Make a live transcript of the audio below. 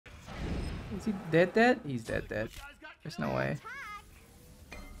Is he dead dead? He's dead dead. There's no way.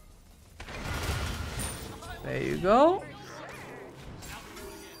 There you go.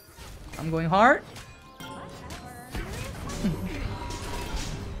 I'm going hard.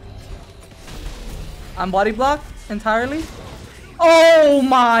 I'm body blocked entirely. Oh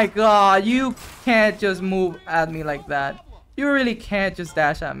my god, you can't just move at me like that. You really can't just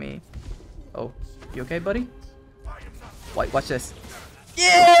dash at me. Oh, you okay, buddy? Wait, watch this.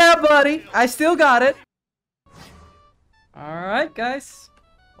 Yeah, buddy. I still got it. Alright, guys.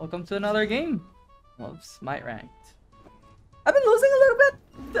 Welcome to another game of Smite Ranked. I've been losing a little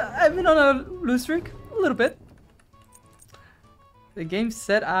bit. I've been on a lose streak. A little bit. The game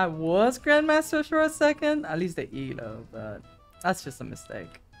said I was Grandmaster for a second. At least the elo, but that's just a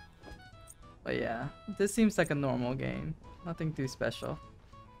mistake. But yeah, this seems like a normal game. Nothing too special.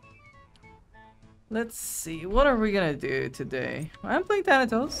 Let's see, what are we gonna do today? I'm playing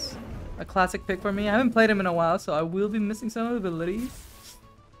Thanatos. A classic pick for me. I haven't played him in a while, so I will be missing some abilities.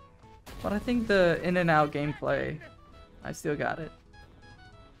 But I think the in and out gameplay, I still got it.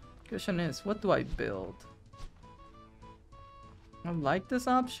 Question is, what do I build? I like this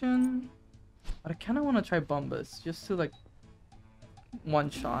option, but I kind of want to try Bombus just to like one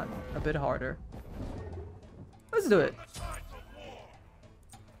shot a bit harder. Let's do it.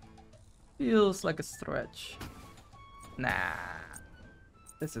 Feels like a stretch. Nah,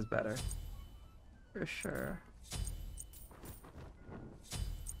 this is better for sure.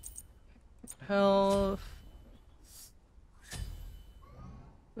 Health.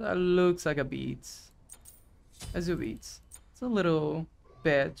 That looks like a beats. A zoo beats. It's a little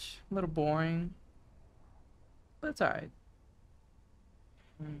bitch, a little boring, but it's alright.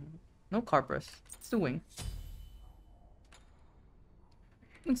 No Carpus. It's the wing.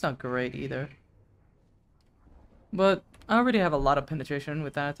 It's not great either. But I already have a lot of penetration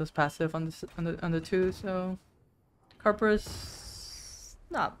with Thanatos passive on the 2, so Carpus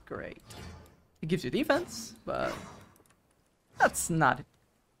not great. It gives you defense, but that's not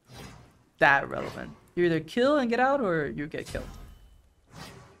that relevant. You either kill and get out, or you get killed.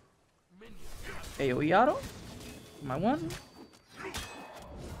 AoE auto. My one.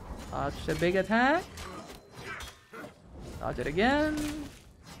 Dodge the big attack. Dodge it again.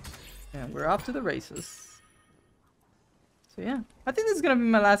 And we're off to the races. So yeah, I think this is gonna be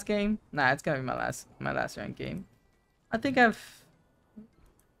my last game. Nah, it's gonna be my last ranked game. I think I've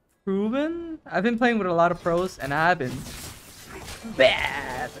proven. I've been playing with a lot of pros, and I've been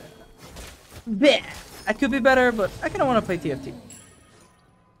bad. Bad. I could be better, but I kind of want to play TFT.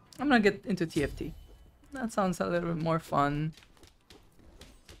 I'm gonna get into TFT. That sounds a little bit more fun.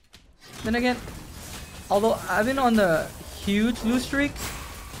 Then again, although I've been on the huge lose streak.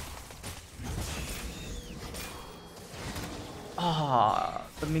 Ah,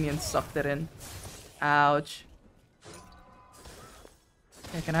 the minion sucked it in. Ouch.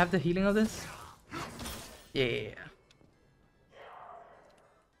 Yeah, can I have the healing of this? Yeah.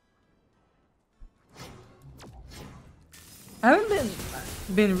 I haven't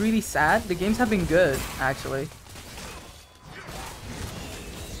been really sad. The games have been good, actually.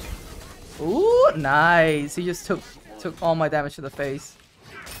 Ooh, nice. He just took all my damage to the face.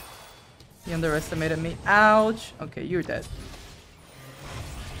 He underestimated me. Ouch. Okay, you're dead.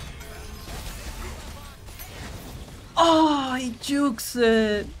 Oh, he jukes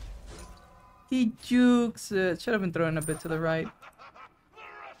it. He jukes it. Should have been throwing a bit to the right.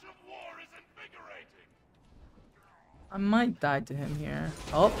 I might die to him here.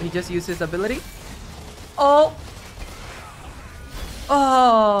 Oh, he just used his ability. Oh!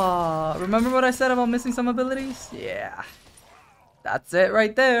 Oh! Remember what I said about missing some abilities? Yeah. That's it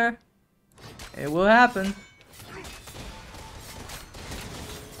right there. It will happen.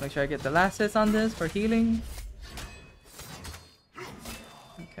 Make sure I get the last hits on this for healing.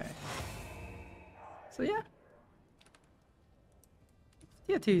 Okay. So yeah.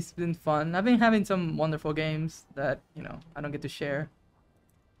 TFT's been fun. I've been having some wonderful games that, you know, I don't get to share.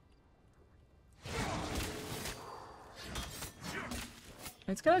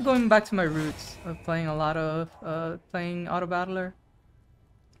 It's kind of going back to my roots of playing a lot of playing Auto Battler.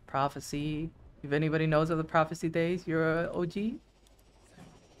 Prophecy. If anybody knows of the Prophecy days, you're an OG.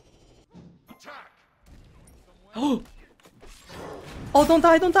 Oh! Oh, don't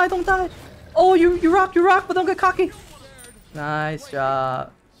die, don't die, don't die! Oh, you rock, but don't get cocky! Nice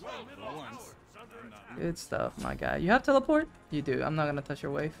job. Good stuff, my guy. You have teleport? You do. I'm not gonna touch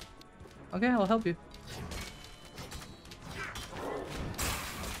your wave. Okay, I'll help you.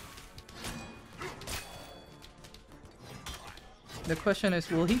 The question is,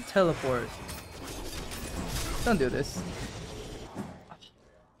 will he teleport? Don't do this.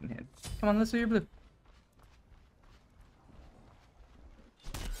 Come on, let's do your blue.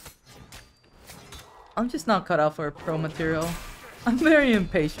 I'm just not cut out for pro material. I'm very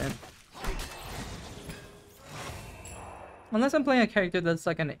impatient. Unless I'm playing a character that's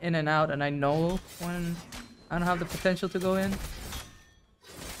like an in and out and I know when I don't have the potential to go in.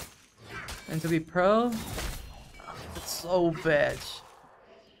 And to be pro, it's so bitch.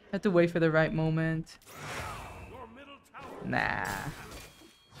 I have to wait for the right moment. Nah.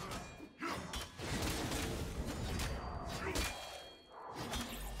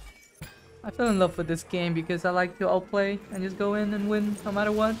 I fell in love with this game because I like to outplay and just go in and win no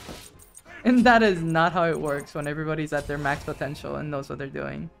matter what. And that is not how it works when everybody's at their max potential and knows what they're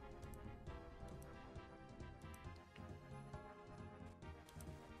doing.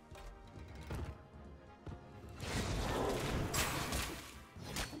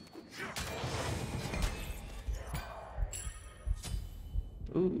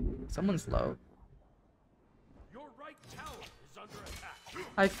 Ooh, someone's low. Your right tower is under attack.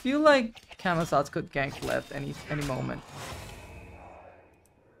 I feel like Camazotz could gank left any moment.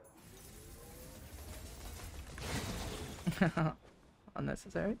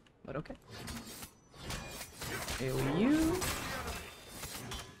 Unnecessary, but okay. Heal you.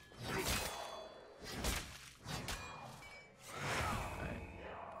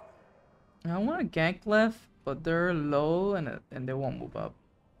 I want to gank left, but they're low and they won't move up.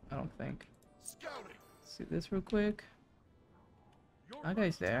 I don't think. Let's see this real quick. That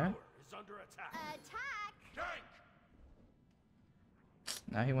guy's there.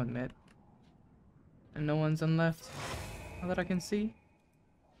 Now he went mid. And no one's on left. Not that I can see.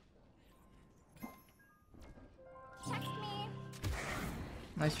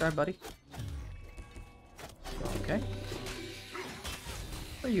 Nice try, buddy. Okay.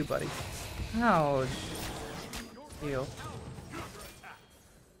 Where are you, buddy? Ouch. Heal.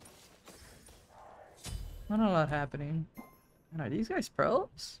 Not a lot happening. And are these guys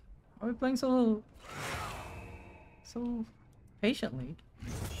pros? Are we playing so patiently?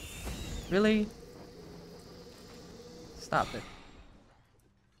 Really? Stop it.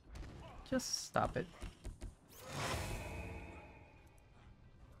 Just stop it.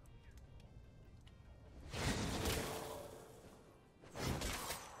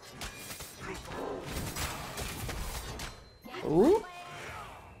 Ooh.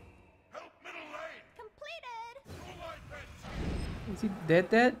 Is he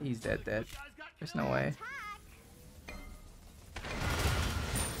dead? He's dead. There's no way.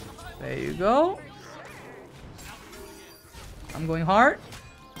 There you go. I'm going hard.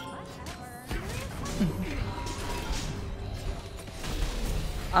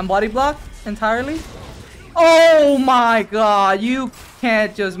 I'm body blocked entirely. Oh my god, you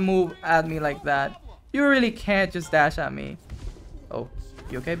can't just move at me like that. You really can't just dash at me. Oh,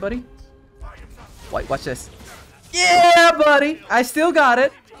 you okay, buddy? Wait, watch this. Yeah, buddy! I still got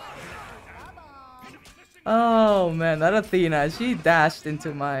it. Oh man, that Athena, she dashed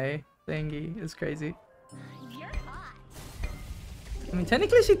into my thingy. It's crazy. I mean,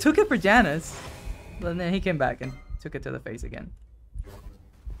 technically she took it for Janus. But then he came back and took it to the face again.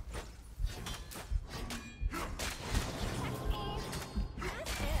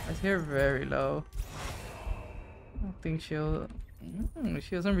 I see her very low. I don't think she'll...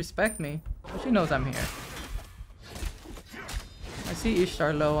 she doesn't respect me. But she knows I'm here. I see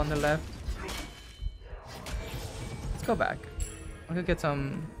Ishtar low on the left. Let's go back. I could get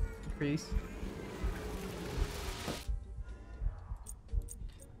some freeze.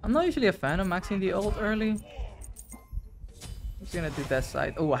 I'm not usually a fan of maxing the ult early. I'm just gonna do that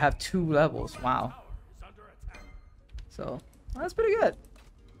side. Oh, I have 2 levels. Wow. So, that's pretty good.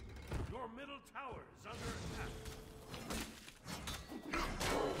 Your middle tower is under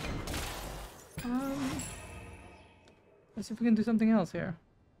attack. Let's see if we can do something else here.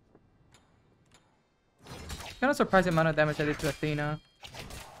 Kind of surprised the amount of damage I did to Athena.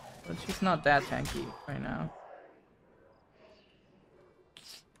 But she's not that tanky right now.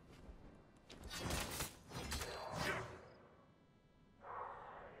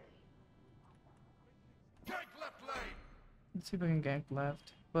 Let's see if I can gank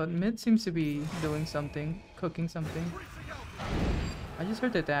left. But mid seems to be doing something, cooking something. I just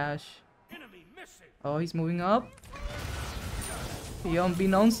heard the dash. Oh, he's moving up.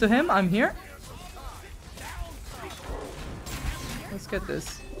 Unbeknownst to him, I'm here. Let's get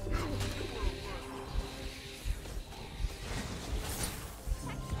this.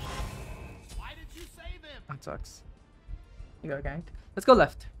 That sucks. You got ganked. Let's go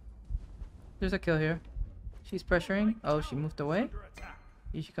left. There's a kill here. She's pressuring. Oh, she moved away.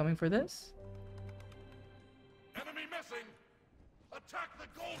 Is she coming for this? Enemy missing. Attack the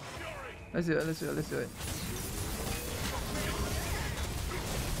Gold Fury. Let's do it, let's do it, let's do it.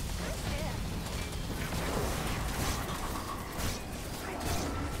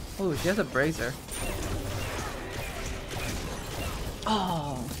 Oh, she has a brazier.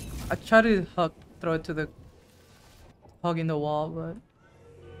 Oh, I tried to throw it to the hugging the wall, but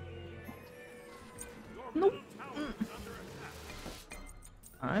nope.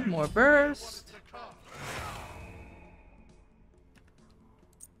 Alright, more burst.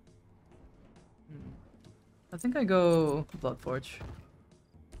 I think I go Bloodforge.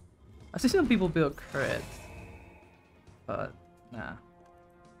 I see some people build crit, but nah.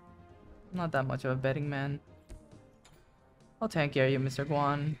 I'm not that much of a betting man. I'll tank area you, Mr.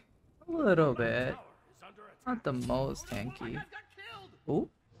 Guan. A little bit. Not the most tanky. Oh.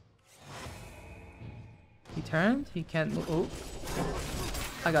 He turned? He can't move. Oh.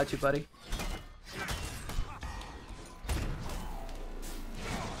 I got you, buddy.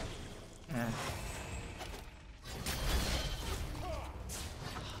 Yeah.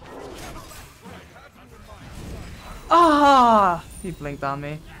 Ah! He blinked on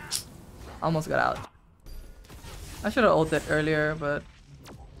me. Almost got out. I should have ulted earlier, but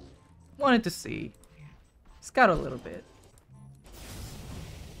wanted to see. Scout a little bit.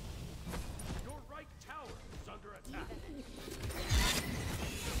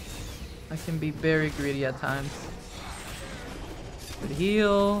 I can be very greedy at times. Good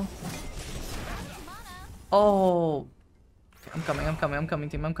heal. Oh! I'm coming, I'm coming, I'm coming,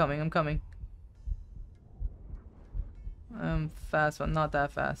 team. I'm coming, I'm coming. I'm fast, but not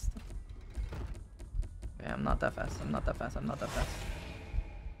that fast. Yeah, I'm not that fast. I'm not that fast. I'm not that fast.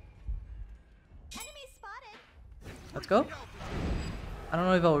 Enemy spotted. Let's go. I don't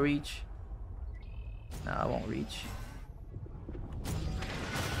know if I'll reach. No, I won't reach.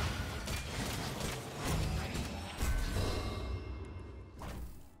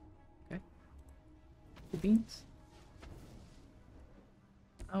 Okay. Two beans.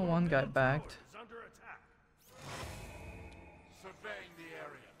 Oh, one got backed.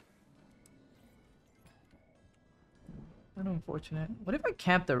 Kind of unfortunate. What if I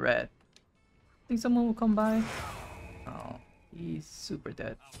camp the red? Think someone will come by? Oh, he's super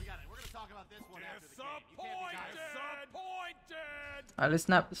dead. Alright, let's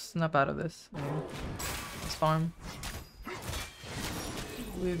snap out of this. Let's farm.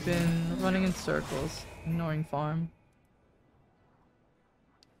 We've been running in circles, ignoring farm.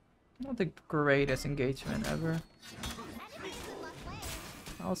 Not the greatest engagement ever.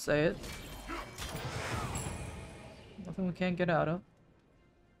 I'll say it. Nothing we can't get out of.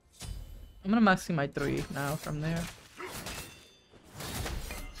 I'm gonna maxi my 3 now from there.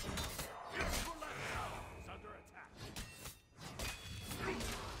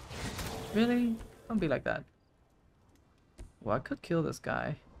 Really? Don't be like that. Well, I could kill this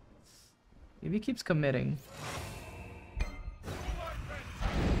guy. If he keeps committing.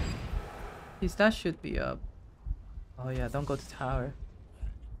 His dash should be up. Oh yeah, don't go to tower.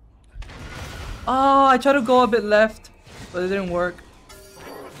 Oh, I tried to go a bit left, but it didn't work.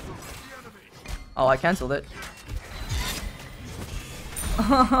 Oh, I cancelled it.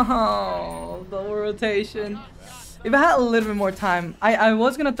 Oh, the rotation. If I had a little bit more time, I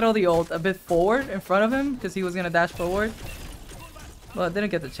was gonna throw the ult a bit forward in front of him because he was gonna dash forward, but didn't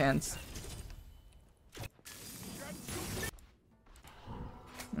get the chance.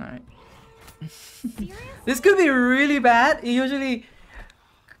 Alright. This could be really bad. Usually,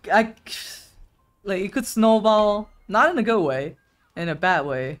 like, it could snowball, not in a good way, in a bad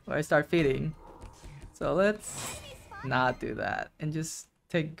way, where I start feeding. So let's not do that and just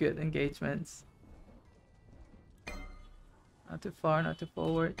take good engagements. Not too far, not too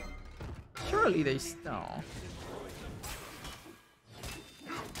forward. Surely they no.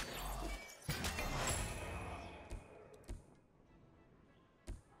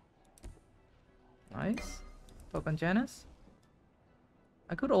 Nice. Poke on Janus.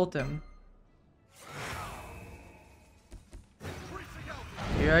 I could ult him.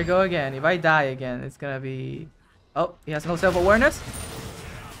 Here I go again. If I die again, it's gonna be... Oh, he has no self-awareness.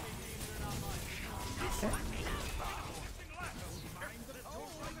 Okay.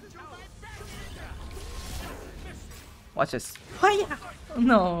 Watch this. Hiya!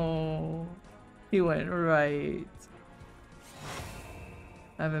 No. He went right.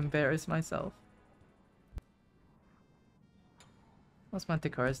 I've embarrassed myself. What's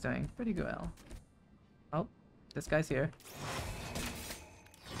Manticora's doing? Pretty well. Oh, this guy's here.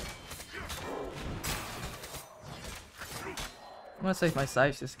 I'm gonna save my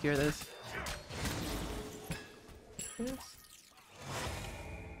scythe to secure this.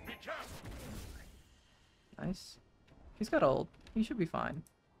 Nice. He's got ult. He should be fine.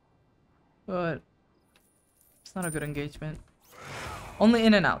 but it's not a good engagement. Only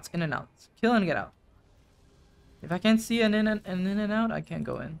in and outs, in and outs. Kill and get out. If I can't see an in and out, I can't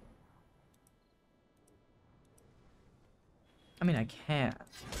go in. I mean, I can,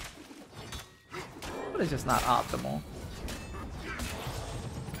 but it's just not optimal.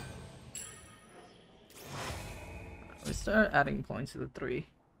 We start adding points to the 3.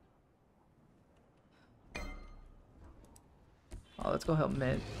 Oh, let's go help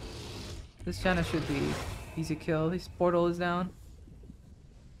mid. This Janna should be easy kill. His portal is down.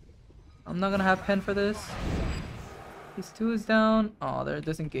 I'm not gonna have pen for this. His 2 is down. Oh, they're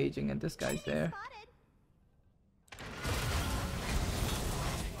disengaging and this guy's there.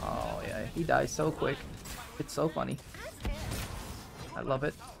 Oh yeah, he dies so quick. It's so funny. I love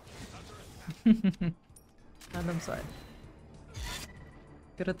it. Random side.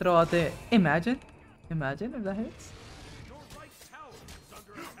 Gonna throw out there. Imagine if that hits.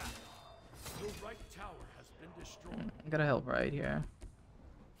 I gotta help right here.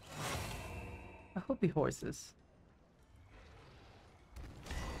 I hope he horses.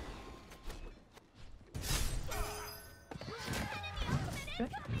 Okay.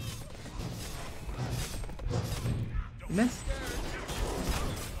 You missed.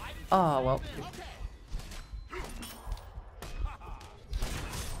 Oh well.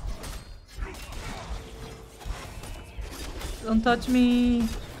 Don't touch me.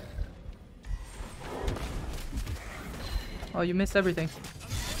 Oh, you missed everything.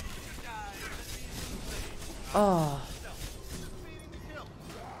 Oh.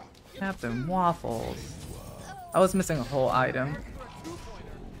 Captain Waffles. I was missing a whole item.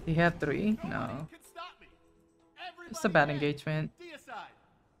 Do you have 3? No. Just a bad engagement.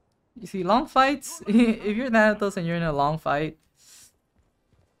 You see, long fights, if you're Thanatos and you're in a long fight,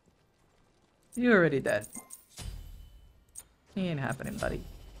 you're already dead. It ain't happening, buddy.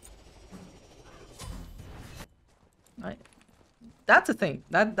 Right. That's a thing.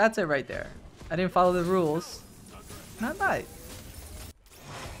 That's it right there. I didn't follow the rules. Not bad.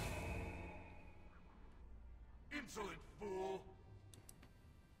 Insolent fool.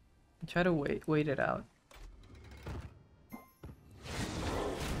 Try to wait it out.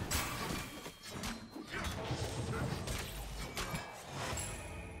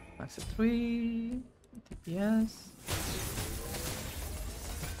 Max of 3. TPS.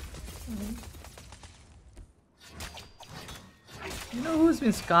 You know who's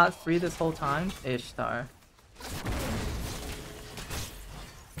been scot-free this whole time? Ishtar.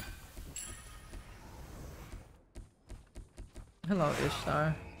 Hello,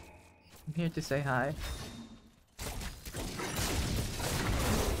 Ishtar. I'm here to say hi.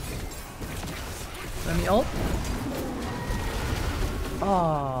 Let me ult.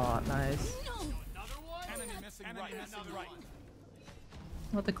 Oh, nice.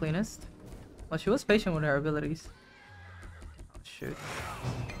 Not the cleanest. Well, she was patient with her abilities. Oh, shoot.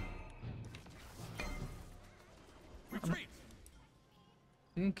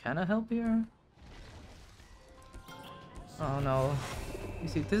 You can kinda help here? Oh no. You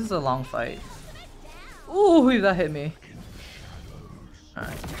see, this is a long fight. Ooh, that hit me.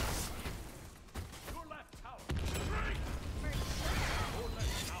 Alright.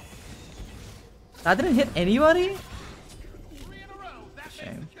 That didn't hit anybody?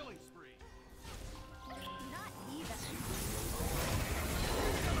 Shame.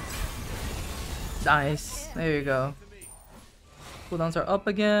 Nice. There you go. Cooldowns are up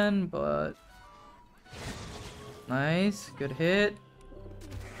again, but... Nice. Good hit.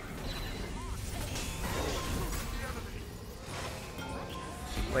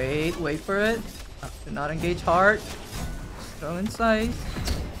 Wait for it. Do not engage hard. Just throw in sight.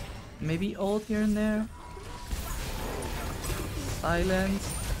 Maybe ult here and there.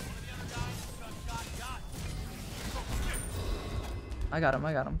 Silence. I got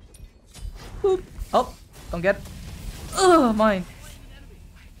him. Boop. Oh, don't get it. Ugh, mine.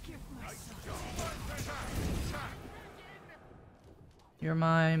 You're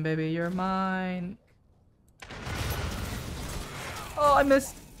mine, baby, you're mine. Oh, I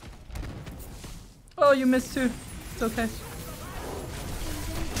missed. Oh, you missed too. It's okay.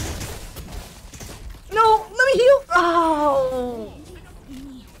 No, let me heal. Oh.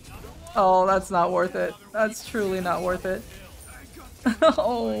 Oh, that's not worth it. That's truly not worth it.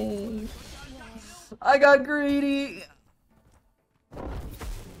 Oh. I got greedy.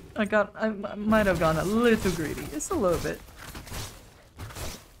 I might have gone a little greedy. Just a little bit.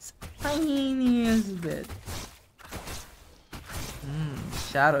 Tiniest bit.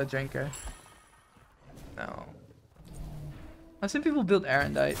 Shadow Drinker. No. I've seen people build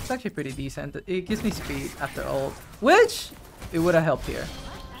Arendite. It's actually pretty decent. It gives me speed after ult, which it would have helped here.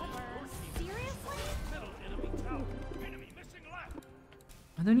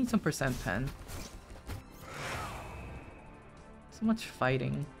 I do need some percent pen. So much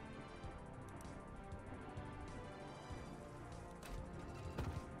fighting.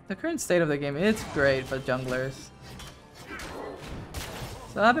 The current state of the game, it's great for junglers.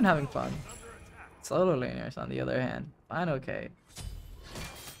 So I've been having fun. Solo laners, on the other hand, fine, okay.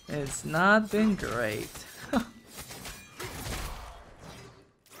 It's not been great. It's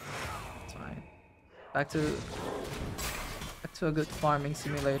fine. Back to a good farming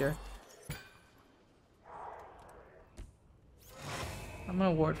simulator. I'm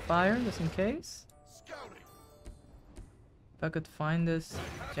gonna ward fire just in case. If I could find this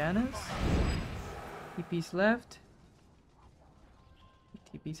Janus. TP's left.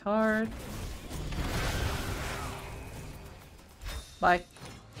 TP's hard. Bye.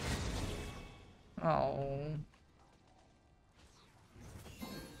 Oh.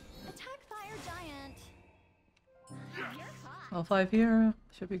 Attack fire giant. All 5 here.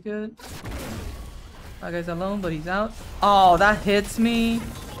 Should be good. That guy's alone, but he's out. Oh, that hits me.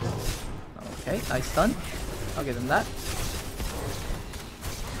 Okay, nice stun. I'll give him that.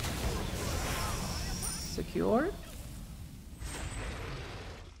 Secured.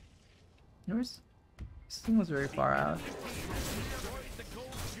 Yours? This thing was very far out.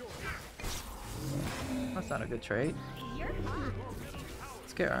 That's not a good trade.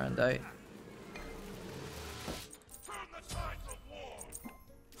 Let's get Arendite.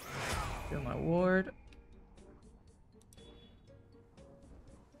 Kill my ward.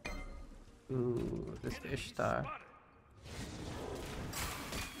 Ooh, this Ishtar.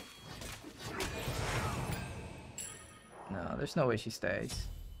 No, there's no way she stays.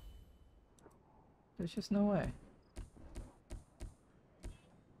 There's just no way.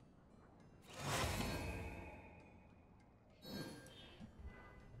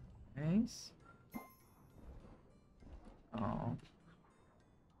 Nice. Oh.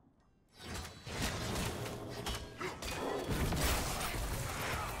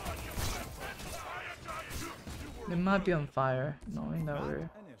 They might be on fire, knowing that we're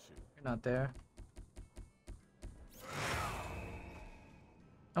not there.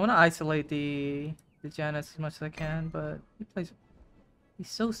 I want to isolate the Janus as much as I can, but he's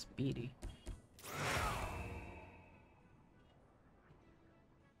so speedy.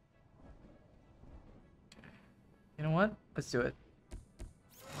 You know what? Let's do it.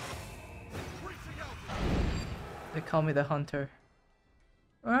 They call me the hunter.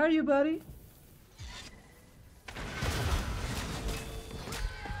 Where are you, buddy?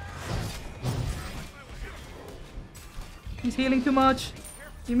 He's healing too much.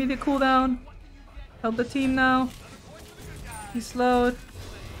 Give me the cooldown. Help the team now. He's slowed.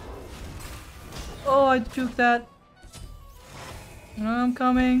 Oh, I juked that. I'm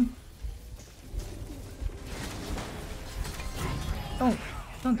coming.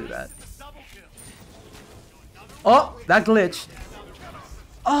 Don't do that. Oh, that glitched.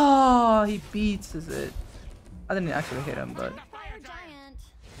 Oh, he beats it. I didn't actually hit him, but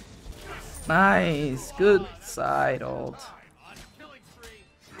nice, good side ult.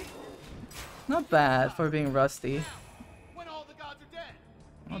 Not bad for being rusty.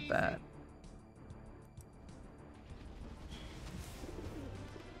 Not bad.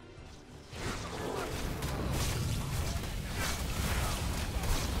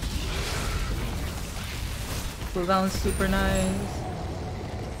 Cooldown is super nice.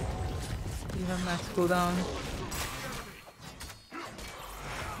 You have max cooldown.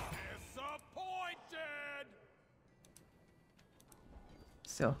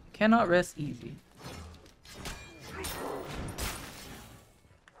 Still, cannot rest easy.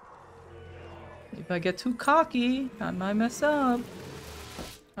 If I get too cocky, I might mess up.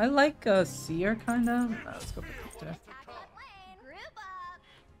 I like Seer kinda. Let's go for Peter.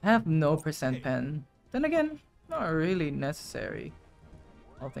 I have no percent pen. Then again, not really necessary,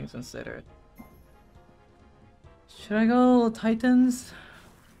 all things considered. Should I go Titans?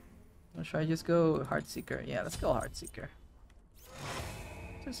 Or should I just go Heartseeker? Yeah, let's go Heartseeker.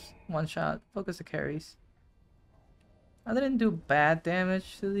 Just one shot, focus the carries. I didn't do bad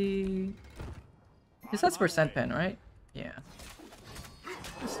damage to the... This has percent pen, right? Yeah.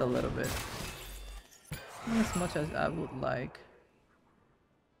 Just a little bit. Not as much as I would like.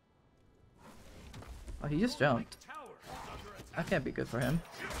 Oh, he just jumped. That can't be good for him.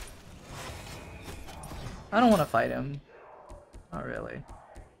 I don't want to fight him. Not really.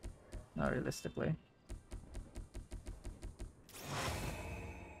 Not realistically.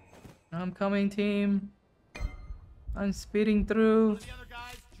 I'm coming, team. I'm speeding through.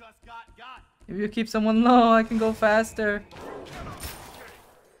 If you keep someone low, I can go faster.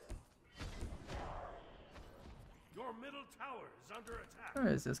 Your middle Where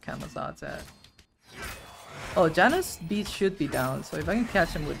is this Camazotz at? Oh, Janus beat should be down, so if I can catch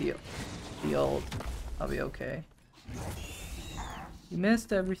him with the ult, I'll be okay. You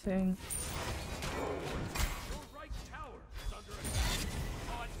missed everything.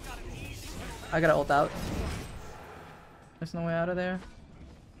 I gotta ult out. There's no way out of there.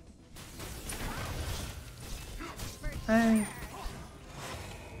 Hey.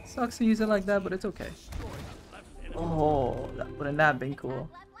 Sucks to use it like that, but it's okay. Oh, wouldn't that been cool?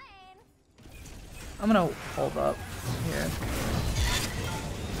 I'm gonna hold up here.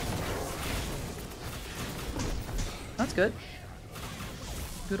 That's good.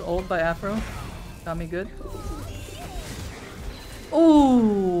 Good ult by Afro. Got me good.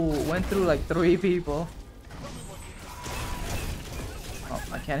 Ooh, went through like 3 people. Oh,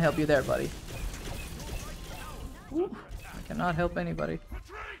 I can't help you there, buddy. Ooh, I cannot help anybody.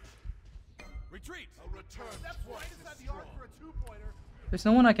 Retreat. There's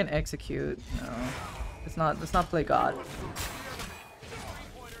no one I can execute. No, let's not play God.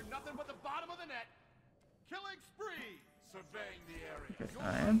 Okay,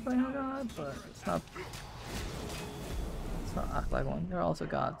 I am playing God, but let's not act like one. They're also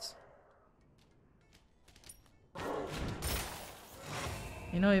gods.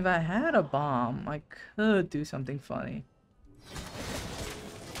 You know, if I had a bomb, I could do something funny.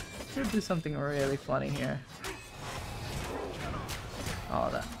 Could do something really funny here. Oh,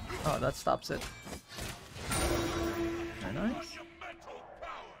 that stops it. Very nice.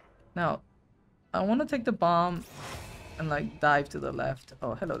 Now, I want to take the bomb and like dive to the left.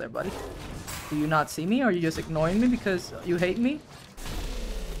 Oh, hello there, buddy. Do you not see me, or are you just ignoring me because you hate me?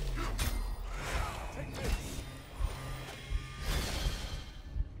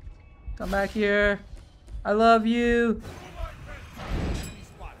 Come back here. I love you.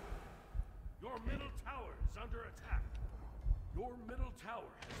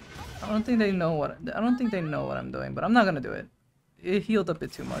 I don't think they know what I'm doing, but I'm not gonna do it. It healed a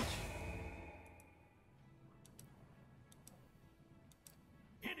bit too much.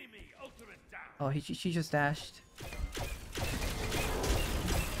 Oh, she just dashed.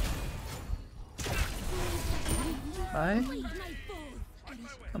 Bye.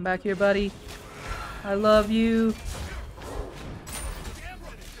 Come back here, buddy. I love you.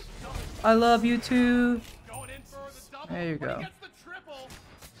 I love you too. There you go.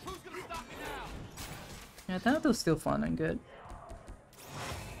 Yeah, that was still fun and good.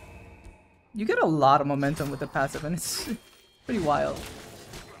 You get a lot of momentum with the passive, and it's pretty wild.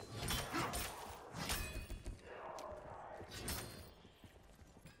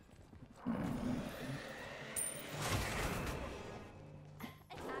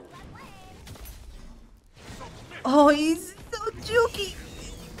 Oh, he's so jukey.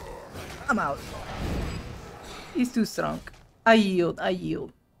 I'm out. He's too strong. I yield. I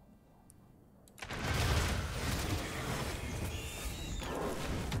yield.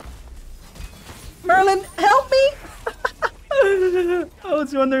 Merlin, help me! I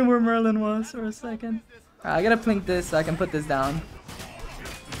was wondering where Merlin was for a second. Alright, I gotta plink this so I can put this down.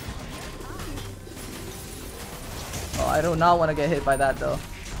 Oh, I do not want to get hit by that though.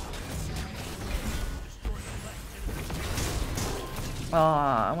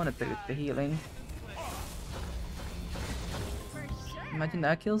 Ah, I want to do the healing. Imagine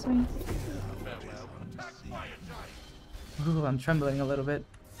that kills me. Ooh, I'm trembling a little bit.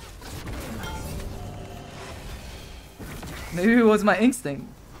 Maybe it was my instinct.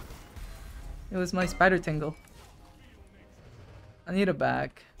 It was my spider tingle. I need a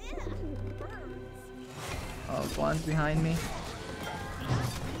back. Oh, Guan's behind me.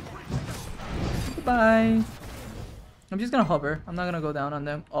 Goodbye. I'm just gonna hover. I'm not gonna go down on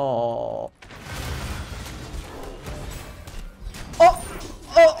them. Oh.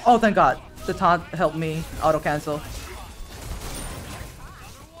 Oh, thank God. The taunt helped me auto cancel.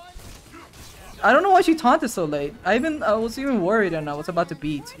 I don't know why she taunted so late. I was even worried and I was about to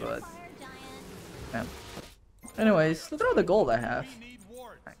beat, but yeah. Anyways, look at all the gold I have.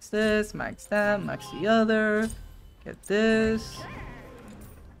 Max this, max that, max the other. Get this.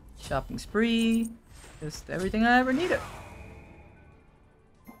 Shopping spree. Just everything I ever needed.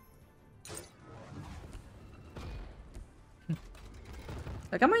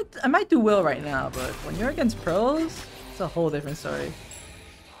 Like I might do well right now, but when you're against pros, it's a whole different story.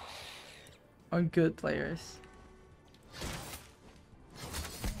 Or good players.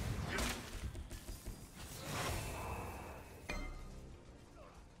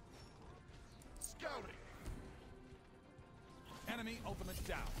 Scouting. Enemy ultimate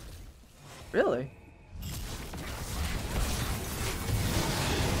down. Really?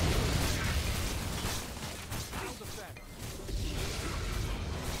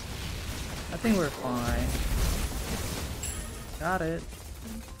 think we're fine. Got it.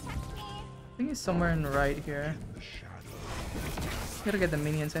 I think he's somewhere in the right here. Gotta get the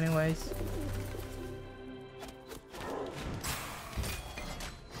minions anyways.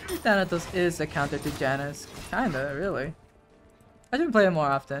 Thanatos is a counter to Janus. Kinda, really. I should play it more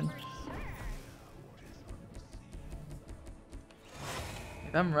often.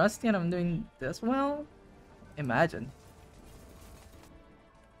 If I'm rusty and I'm doing this well, imagine.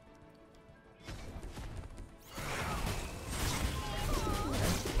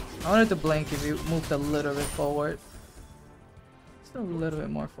 I wanted to blink if you moved a little bit forward. Just a little bit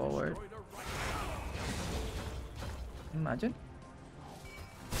more forward. Imagine.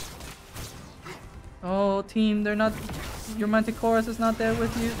 Oh, team, they're not. Your Manticoras is not there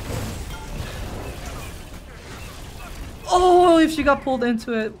with you. Oh, if she got pulled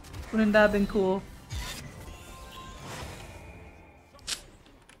into it, wouldn't that have been cool?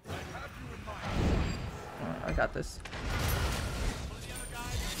 I got this.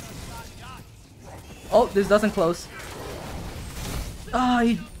 Oh, this doesn't close. Ah,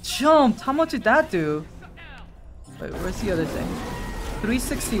 he jumped. How much did that do? Wait, where's the other thing?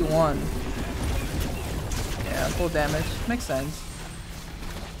 361. Yeah, full damage. Makes sense.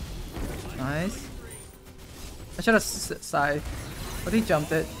 Nice. I should have sighed, but he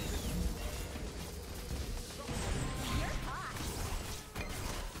jumped it.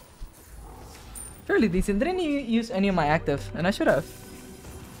 Fairly decent. Didn't use any of my active, and I should have.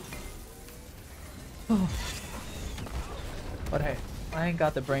 Oh. But hey, I ain't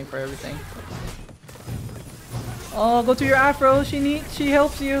got the brain for everything. Oh, go to your afro. She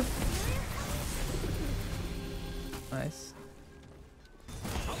helps you. Nice.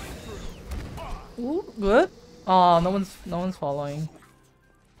 Ooh, good. Oh, no one's following.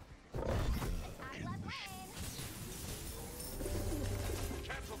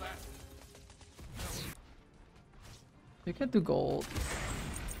 You can't do gold.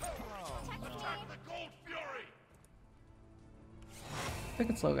 Take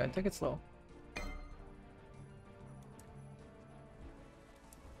it slow, guys. Take it slow.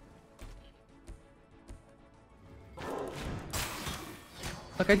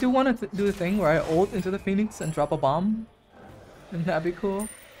 Like, I do want to do the thing where I ult into the Phoenix and drop a bomb. Wouldn't that be cool?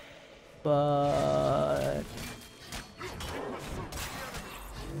 But...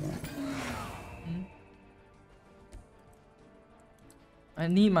 I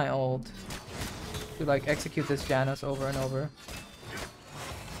need my ult to, like, execute this Janus over and over.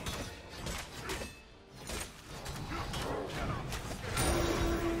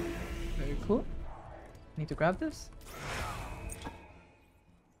 Very cool. Need to grab this.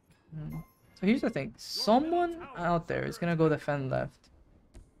 So here's the thing. Someone out there is gonna go defend left.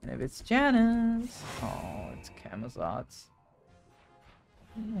 And if it's Janus... Oh, it's Camazotz.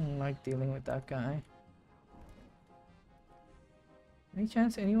 I don't like dealing with that guy. Any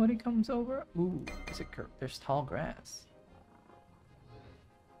chance anybody comes over? Ooh, is it there's tall grass.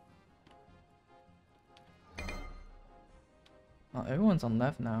 Oh, everyone's on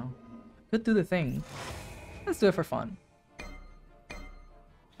left now. Could do the thing. Let's do it for fun.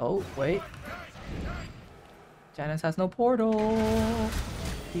 Oh, wait. Janus has no portal.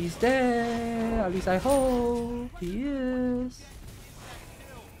 He's dead. At least I hope he is.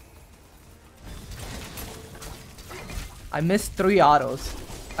 I missed 3 autos.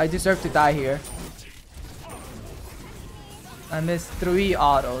 I deserve to die here. I missed 3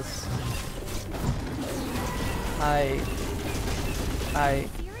 autos. I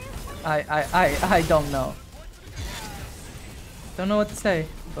don't know. Don't know what to say,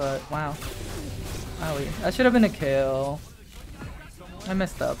 but wow. Wowie. That should have been a kill. I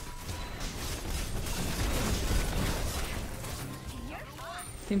messed up.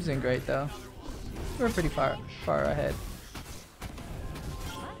 Team's doing great though. We're pretty far ahead.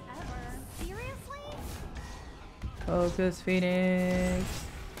 Focus, Phoenix.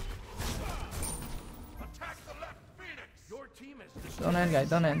 Don't end, guys.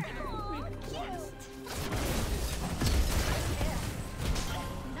 Don't end.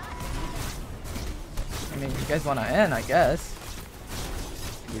 I mean, you guys want to end, I guess.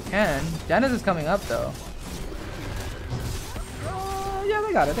 You can. Janus is coming up, though. Yeah,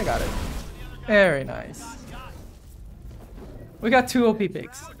 they got it. They got it. Very nice. We got 2 OP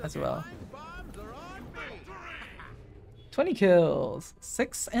picks as well. 20 kills,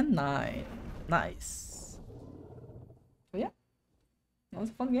 6 and 9. Nice. But yeah, that was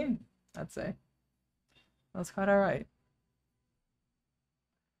a fun game, I'd say. That was quite alright.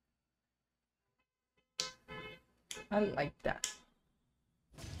 I like that.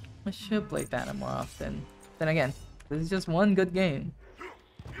 I should play Thana more often. Then again, this is just one good game.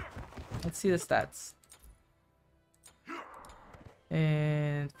 Let's see the stats.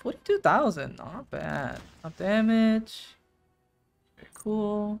 And 42,000, not bad. Up damage. Very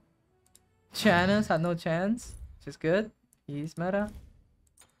cool. Janus had no chance, which is good. He's meta.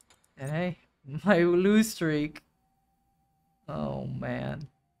 And hey, my lose streak. Oh man.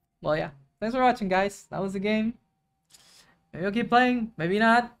 Well, yeah. Thanks for watching, guys. That was the game. Maybe I'll keep playing. Maybe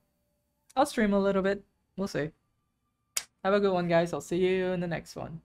not. I'll stream a little bit. We'll see. Have a good one, guys. I'll see you in the next one.